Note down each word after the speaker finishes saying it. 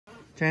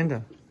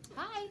Chanda,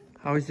 Hi.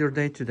 how is your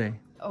day today?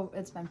 Oh,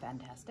 it's been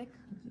fantastic.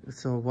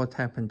 So what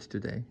happened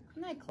today?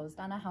 And I closed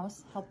on a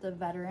house, helped a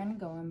veteran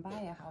go and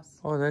buy a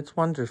house. Oh, that's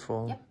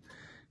wonderful. Yep.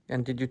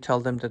 And did you tell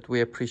them that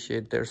we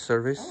appreciate their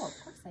service? Oh,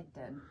 of course I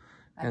did.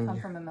 I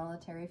come from a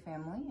military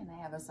family, and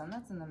I have a son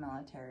that's in the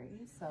military,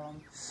 so...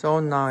 So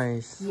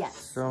nice. Yes.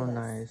 So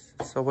nice.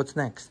 So what's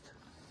next?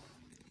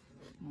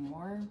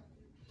 More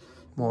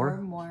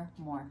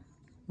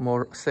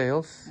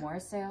sales? More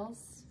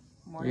sales,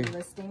 more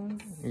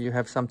listings. You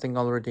have something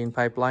already in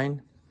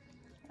pipeline?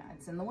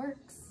 It's in the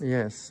works.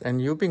 Yes.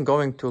 And you've been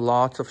going to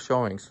lots of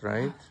showings,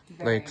 right?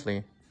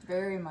 Lately.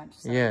 Very much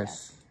so.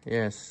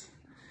 Yes.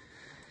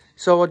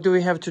 So what do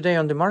we have today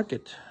on the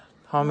market?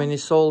 How many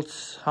sold,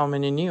 how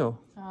many new?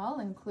 Well,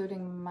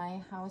 including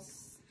my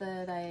house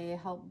that I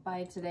helped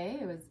buy today,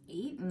 it was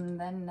 8, and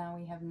then now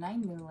we have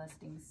 9 new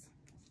listings.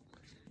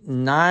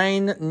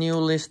 9 new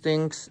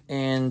listings,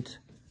 and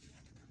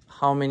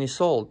how many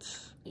sold?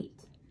 8.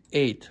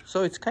 8.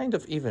 So it's kind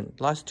of even.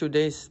 Last 2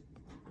 days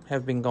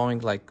have been going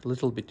like a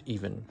little bit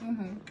even.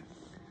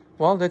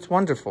 Well, that's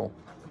wonderful.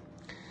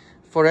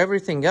 For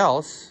everything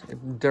else,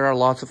 there are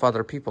lots of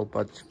other people,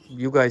 but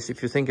you guys,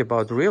 if you think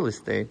about real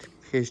estate,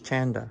 here's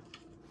Chanda.